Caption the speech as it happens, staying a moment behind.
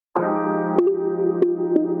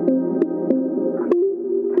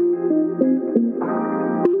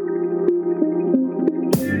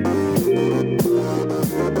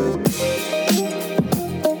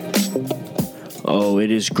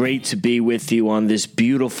is great to be with you on this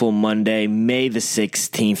beautiful Monday, May the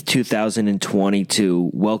 16th,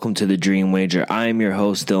 2022. Welcome to the Dream Wager. I am your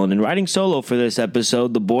host, Dylan, and riding solo for this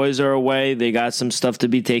episode. The boys are away. They got some stuff to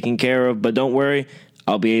be taken care of, but don't worry.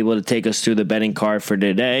 I'll be able to take us through the betting card for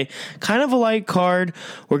today. Kind of a light card.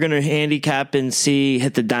 We're going to handicap and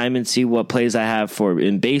hit the diamond, see what plays I have for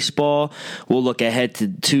in baseball. We'll look ahead to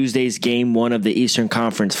Tuesday's game one of the Eastern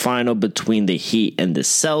Conference Final between the Heat and the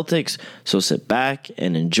Celtics. So sit back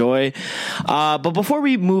and enjoy. But before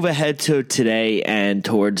we move ahead to today and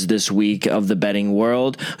towards this week of the betting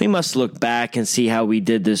world, we must look back and see how we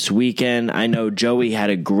did this weekend. I know Joey had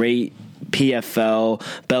a great PFL.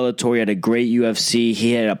 Bellator had a great UFC.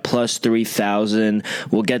 He had a plus 3,000.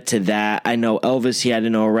 We'll get to that. I know Elvis, he had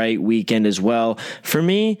an all right weekend as well. For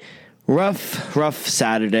me, rough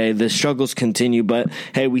Saturday. The struggles continue, but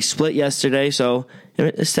hey, we split yesterday, so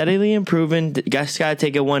steadily improving. Guys gotta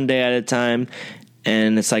take it one day at a time.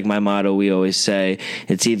 And it's like my motto, we always say,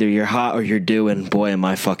 it's either you're hot or you're due, and boy, am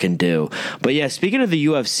I fucking due. But yeah, speaking of the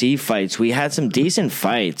UFC fights, we had some decent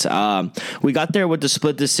fights. We got there with the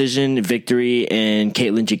split decision victory in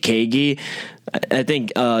Caitlin Jacaghi. I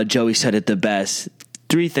think Joey said it the best.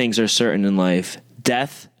 3 things are certain in life: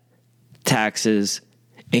 death, taxes,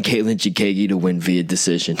 and Caitlin Jacaghi to win via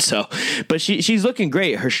decision. So, but she's looking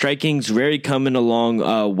great. Her striking's very coming along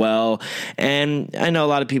well. And I know a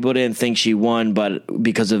lot of people didn't think she won, but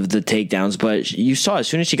because of the takedowns. But you saw as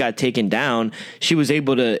soon as she got taken down, she was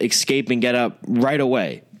able to escape and get up right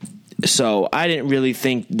away. So I didn't really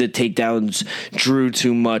think the takedowns drew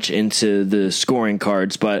too much into the scoring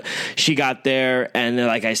cards, but she got there, and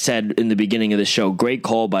like I said in the beginning of the show, great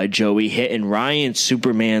call by Joey, hitting Ryan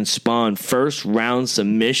Superman Spawn first round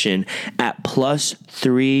submission at plus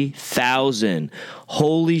 3,000.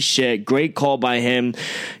 Holy shit, great call by him.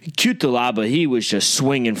 Cutelaba, he was just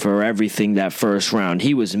swinging for everything that first round.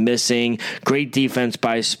 He was missing. Great defense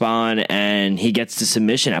by Spawn, and he gets the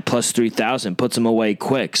submission at plus 3,000, puts him away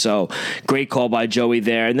quick. So great call by Joey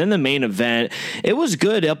there. And then the main event, it was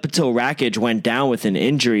good up until Rakic went down with an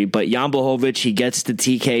injury, but Jan Blachowicz, he gets the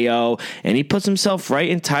TKO, and he puts himself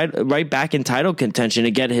right back in title contention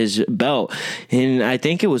to get his belt. And I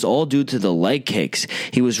think it was all due to the leg kicks.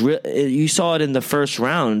 He was you saw it in the first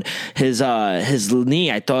round. His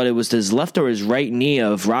knee, I thought it was his left or his right knee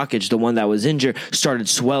of Rakic, the one that was injured, started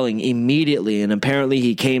swelling immediately, and apparently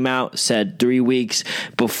he came out, said 3 weeks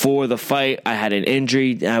before the fight, I had an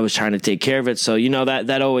injury and I was trying to take care of it. So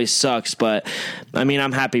that always sucks, but I mean,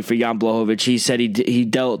 I'm happy for Jan Blachowicz. He said he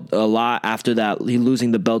dealt a lot after that, he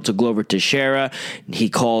losing the belt to Glover Teixeira. He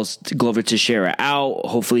calls Glover Teixeira out.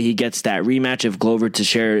 Hopefully he gets that rematch if Glover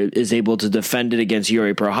Teixeira is able to defend it against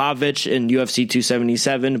Yuri Prochazka in UFC 277.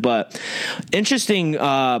 But interesting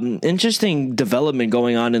development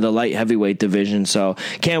going on in the light heavyweight division. So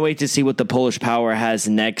can't wait to see what the Polish Power has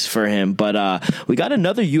next for him. But we got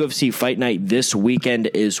another UFC fight night this weekend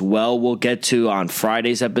as well. We'll get to on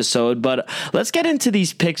Friday's episode. But let's get into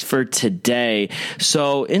these picks for today.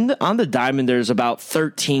 So on the diamond, there's about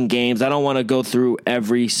 13 games. I don't want to go through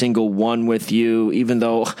every single one with you, even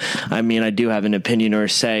though I mean I do have an opinion or a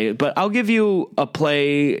say. But I'll give you a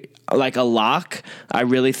play, like a lock. I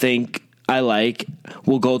really think I like.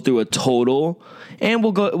 We'll go through a total, and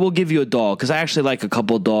we'll give you a dog, because I actually like a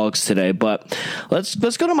couple dogs today. But let's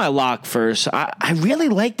go to my lock first. I really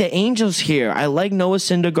like the Angels here. I like Noah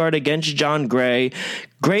Syndergaard against John Gray.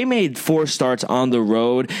 Gray made 4 starts on the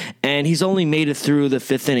road, and he's only made it through the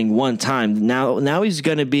 5th inning one time. Now he's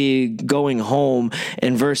going to be going home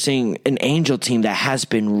and versing an Angel team that has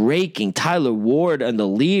been raking. Tyler Ward on the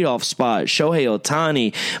leadoff spot, Shohei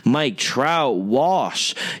Ohtani, Mike Trout,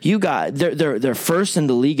 Walsh. You got they're first in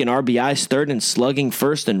the league in RBIs, third in slugging,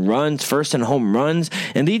 first in runs, first in home runs.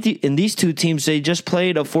 And these two teams, they just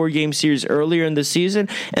played a 4-game series earlier in the season,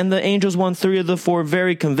 and the Angels won 3 of the 4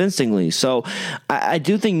 very convincingly. So I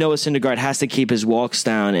do think Noah Syndergaard has to keep his walks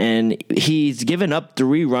down, and he's given up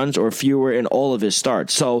 3 runs or fewer in all of his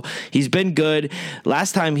starts. So he's been good.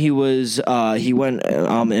 Last time he went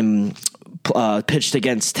and pitched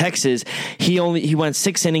against Texas, he went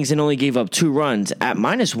 6 innings and only gave up 2 runs at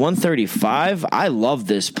minus 135. I love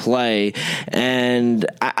this play, and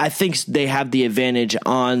I think they have the advantage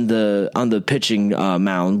on the pitching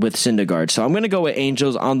mound with Syndergaard. So I'm going to go with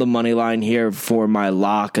Angels on the money line here for my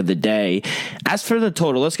lock of the day. As for the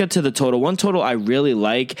total, let's get to the total. One total I really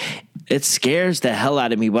like. It scares the hell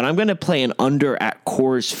out of me, but I'm going to play an under at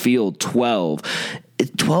Coors Field 12.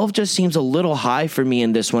 12 just seems a little high for me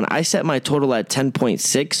in this one. I set my total at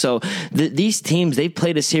 10.6. So these teams, they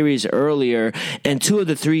played a series earlier, and 2 of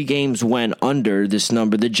the 3 games went under this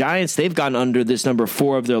number. The Giants, they've gone under this number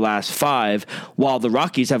 4 of their last 5, while the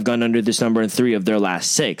Rockies have gone under this number in 3 of their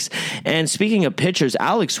last 6. And speaking of pitchers,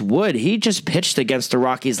 Alex Wood, he just pitched against the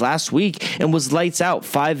Rockies last week and was lights out,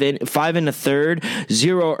 5 and a third,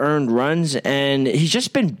 0 earned runs, and he's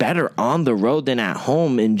just been better on the road than at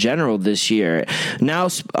home in general this year. Now,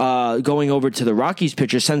 going over to the Rockies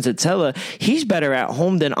pitcher, Senzatella, he's better at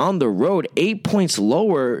home than on the road, 8 points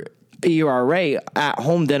lower ERA at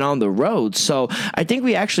home than on the road. So I think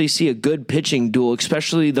we actually see a good pitching duel,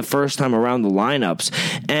 especially the first time around the lineups.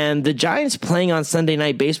 And the Giants playing on Sunday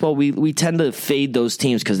Night Baseball, we tend to fade those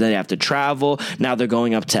teams because they have to travel. Now they're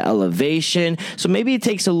going up to elevation. So maybe it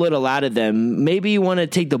takes a little out of them. Maybe you want to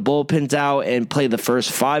take the bullpens out and play the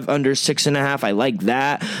first 5 under 6.5. I like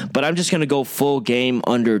that, but I'm just going to go full game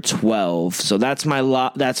under 12. So that's my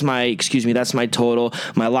that's my total.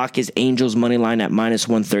 My lock is Angels money line at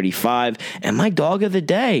 -135. And my dog of the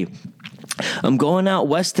day, I'm going out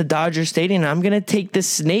west to Dodger Stadium, and I'm going to take the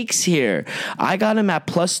Snakes here. I got them at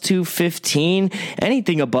 +215.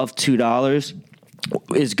 Anything above $2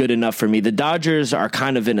 is good enough for me. The Dodgers are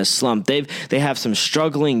kind of in a slump. They have some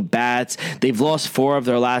struggling bats. They've lost 4 of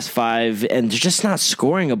their last 5, and they're just not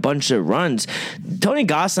scoring a bunch of runs. Tony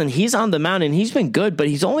Gonsolin, he's on the mound, and he's been good, but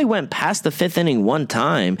he's only went past the 5th inning one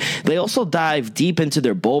time. They also dived deep into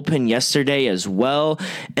their bullpen yesterday as well.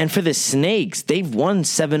 And for the Snakes, they've won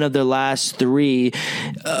 7 of their last 3,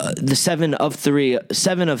 seven of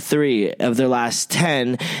three of their last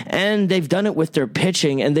 10, and they've done it with their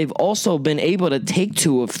pitching, and they've also been able to take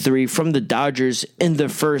 2 of 3 from the Dodgers in the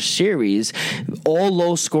first series, all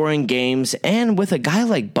low-scoring games. And with a guy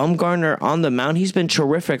like Bumgarner on the mound, he's been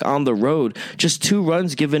terrific on the road. Just 2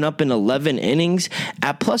 runs given up in 11 innings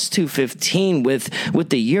at +215. With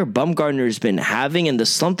the year Bumgarner's been having and the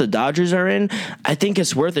slump the Dodgers are in, I think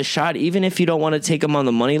it's worth a shot. Even if you don't want to take him on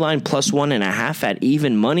the money line, +1.5 at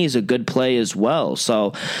even money is a good play as well.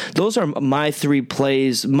 So those are my 3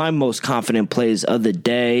 plays, my most confident plays of the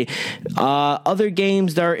day. Other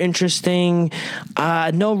games that are interesting,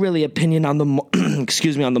 no really opinion on the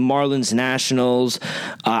on the Marlins Nationals.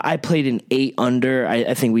 I played an 8 under.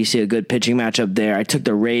 I think we see a good pitching matchup there. I took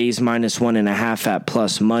the Rays -1.5 at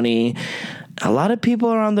plus money. A lot of people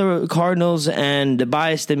are on the Cardinals, and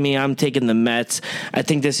biased in me, I'm taking the Mets. I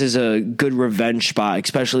think this is a good revenge spot,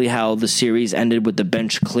 especially how the series ended with the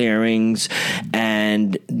bench clearings.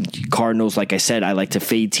 And Cardinals, like I said, I like to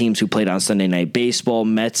fade teams who played on Sunday Night Baseball.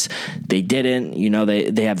 Mets, they didn't.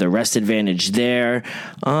 They have the rest advantage there.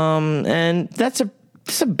 And that's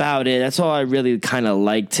about it. That's all I really kind of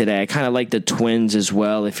like today. I kind of like the Twins as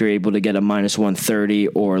well, if you're able to get a -130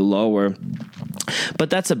 or lower. But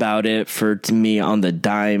that's about it for me on the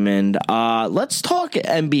diamond. Let's talk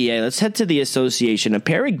NBA. Let's head to the association. A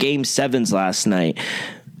pair of Game 7s last night.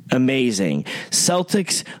 Amazing.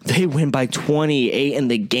 Celtics, they win by 28,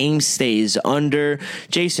 and the game stays under.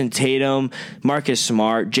 Jason Tatum, Marcus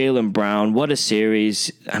Smart, Jaylen Brown. What a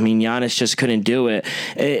series. I mean, Giannis just couldn't do it.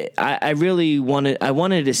 I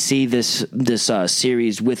wanted to see this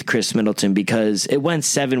series with Chris Middleton, because it went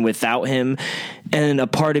 7 without him. And a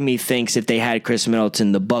part of me thinks if they had Chris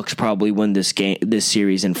Middleton, the Bucks probably win this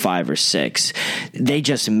series in 5 or 6. They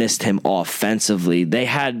just missed him offensively. They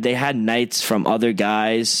had nights from other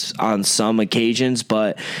guys on some occasions,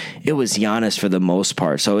 but it was Giannis for the most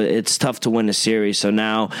part. So it's tough to win a series. So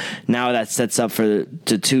now that sets up for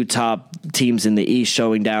the 2 top teams in the East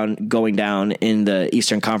going down in the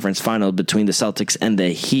Eastern Conference Final between the Celtics and the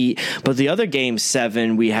Heat. But the other Game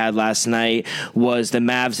 7 we had last night was the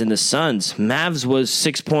Mavs and the Suns. Mavs was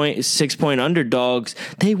 6-point underdogs.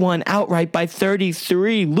 They won outright by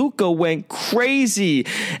 33. Luka went crazy,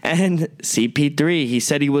 and CP3, he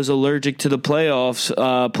said he was allergic to the playing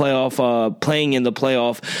in the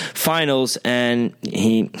playoff finals, and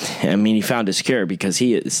he found his cure, because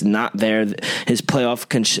he is not there. His playoff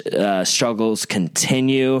struggles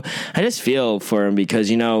continue. I just feel for him, because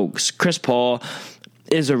Chris Paul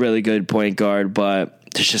is a really good point guard, but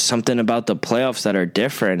there's just something about the playoffs that are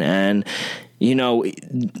different. And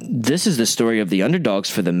this is the story of the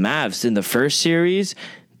underdogs for the Mavs. In the first series,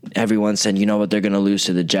 everyone said, they're going to lose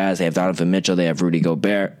to the Jazz. They have Donovan Mitchell. They have Rudy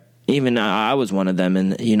Gobert. Even I was one of them,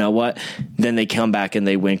 and you know what? Then they come back and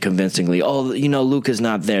they win convincingly. Oh, Luka's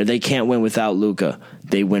not there. They can't win without Luka.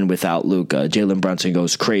 They win without Luka. Jalen Brunson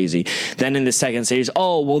goes crazy. Then in the second series,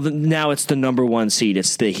 now it's the number 1 seed.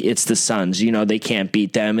 It's the Suns. They can't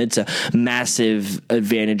beat them. It's a massive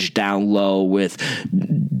advantage down low with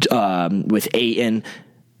Ayton.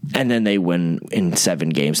 and then they win in 7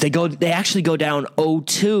 games. They actually go down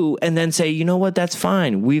 0-2 and then say, you know what, that's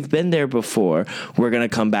fine. We've been there before. We're going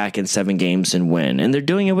to come back in 7 games and win. And they're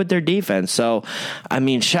doing it with their defense. So, I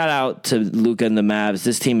mean, shout out to Luka and the Mavs.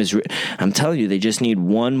 This team is, I'm telling you, they just need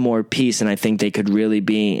one more piece, and I think they could really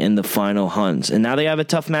be in the final hunts. And now they have a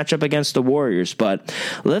tough matchup against the Warriors. But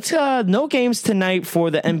let's, no games tonight for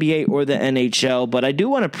the NBA or the NHL, but I do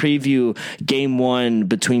want to preview game 1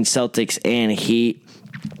 between Celtics and Heat.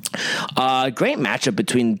 Great matchup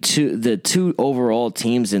between the two overall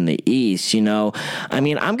teams in the East. You know, I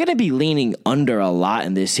mean, I'm going to be leaning under a lot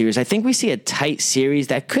in this series. I think we see a tight series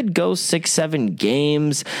that could go 6-7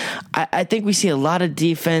 games. I think we see a lot of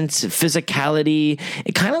defense, physicality,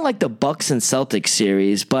 kind of like the Bucks and Celtics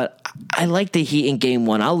series, but I like the Heat in game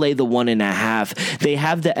 1. I'll lay the 1.5. They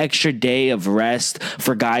have the extra day of rest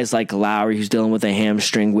for guys like Lowry, who's dealing with a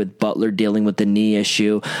hamstring, with Butler dealing with the knee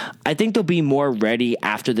issue. I think they'll be more ready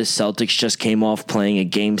after the Celtics just came off playing a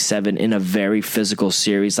game 7 in a very physical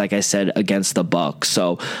series, like I said, against the Bucks.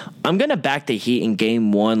 So I'm going to back the Heat in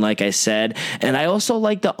game 1, like I said. And I also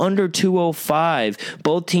like the under 205.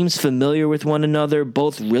 Both teams familiar with one another,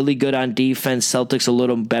 both really good on defense. Celtics a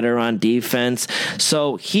little better on defense.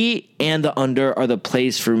 So Heat and the under are the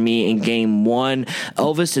plays for me in game 1.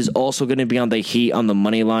 Elvis is also going to be on the Heat on the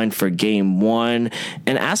money line for game 1.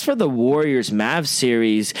 And as for the Warriors-Mavs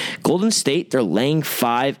series, Golden State, they're laying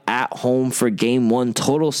 5 at home for game 1,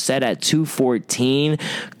 total set at 214.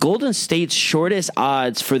 Golden State's shortest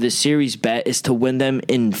odds for the series bet is to win them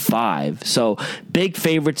in 5. So big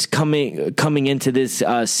favorites coming into this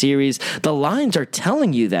series. The lines are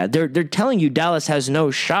telling you that. They're telling you Dallas has no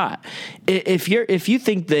shot. If you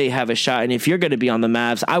think they have a shot, and if you're going to be on the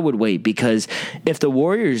Mavs, I would wait, because if the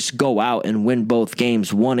Warriors go out and win both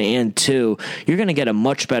games 1 and 2, you're going to get a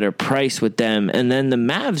much better price with them. And then the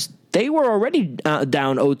Mavs, they were already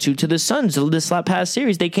down 0-2 to the Suns this past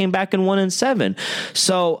series. They came back and won in 7.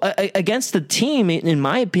 So against the team, in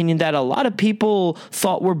my opinion, that a lot of people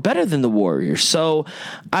thought were better than the Warriors. So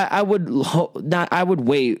I would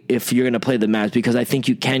wait if you're going to play the Mavs, because I think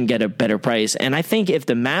you can get a better price. And I think if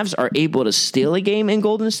the Mavs are able to steal a game in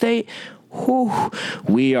Golden State,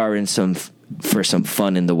 we are in for some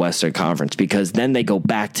fun in the Western Conference, because then they go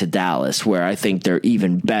back to Dallas, where I think they're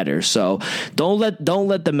even better. So don't let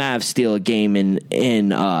the Mavs steal a game in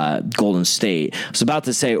Golden State. I was about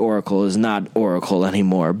to say Oracle is not Oracle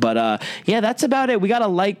anymore, but yeah, that's about it. We got a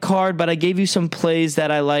light card, but I gave you some plays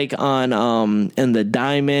that I like on in the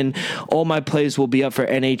Diamond. All my plays will be up for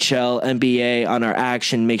NHL, NBA on our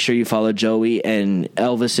Action. Make sure you follow Joey and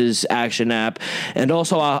Elvis's Action app, and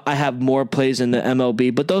also I have more plays in the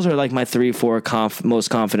MLB, but those are like my 3-4 most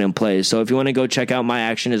confident plays. So if you want to go check out my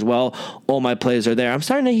Action as well, all my plays are there. I'm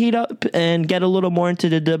starting to heat up and get a little more into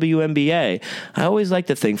the WNBA. I always like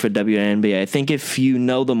to think for WNBA. I think if you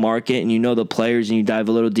know the market and you know the players and you dive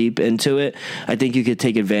a little deep into it, I think you could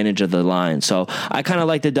take advantage of the line. So I kind of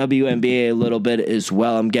like the WNBA a little bit as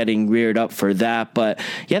well. I'm getting reared up for that. But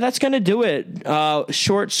yeah, that's going to do it.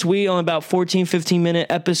 Short, sweet, on about 15 minute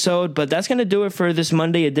episode. But that's going to do it for this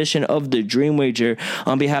Monday edition of the Dream Wager.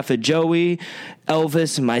 On behalf of Joey,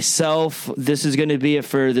 Elvis, myself, this is going to be it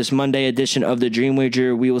for this Monday edition of the Dream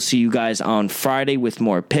Wager. We will see you guys on Friday with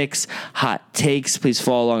more picks, hot takes. Please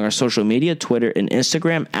follow along our social media, Twitter and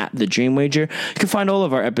Instagram at the Dream Wager. You can find all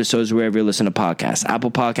of our episodes wherever you listen to podcasts: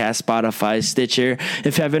 Apple Podcasts, Spotify, Stitcher.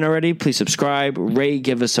 If you haven't already, please subscribe, rate,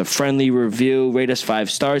 give us a friendly review, rate us 5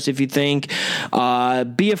 stars if you think.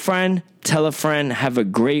 Be a friend, tell a friend. Have a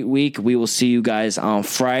great week. We will see you guys on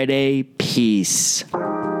Friday. Peace.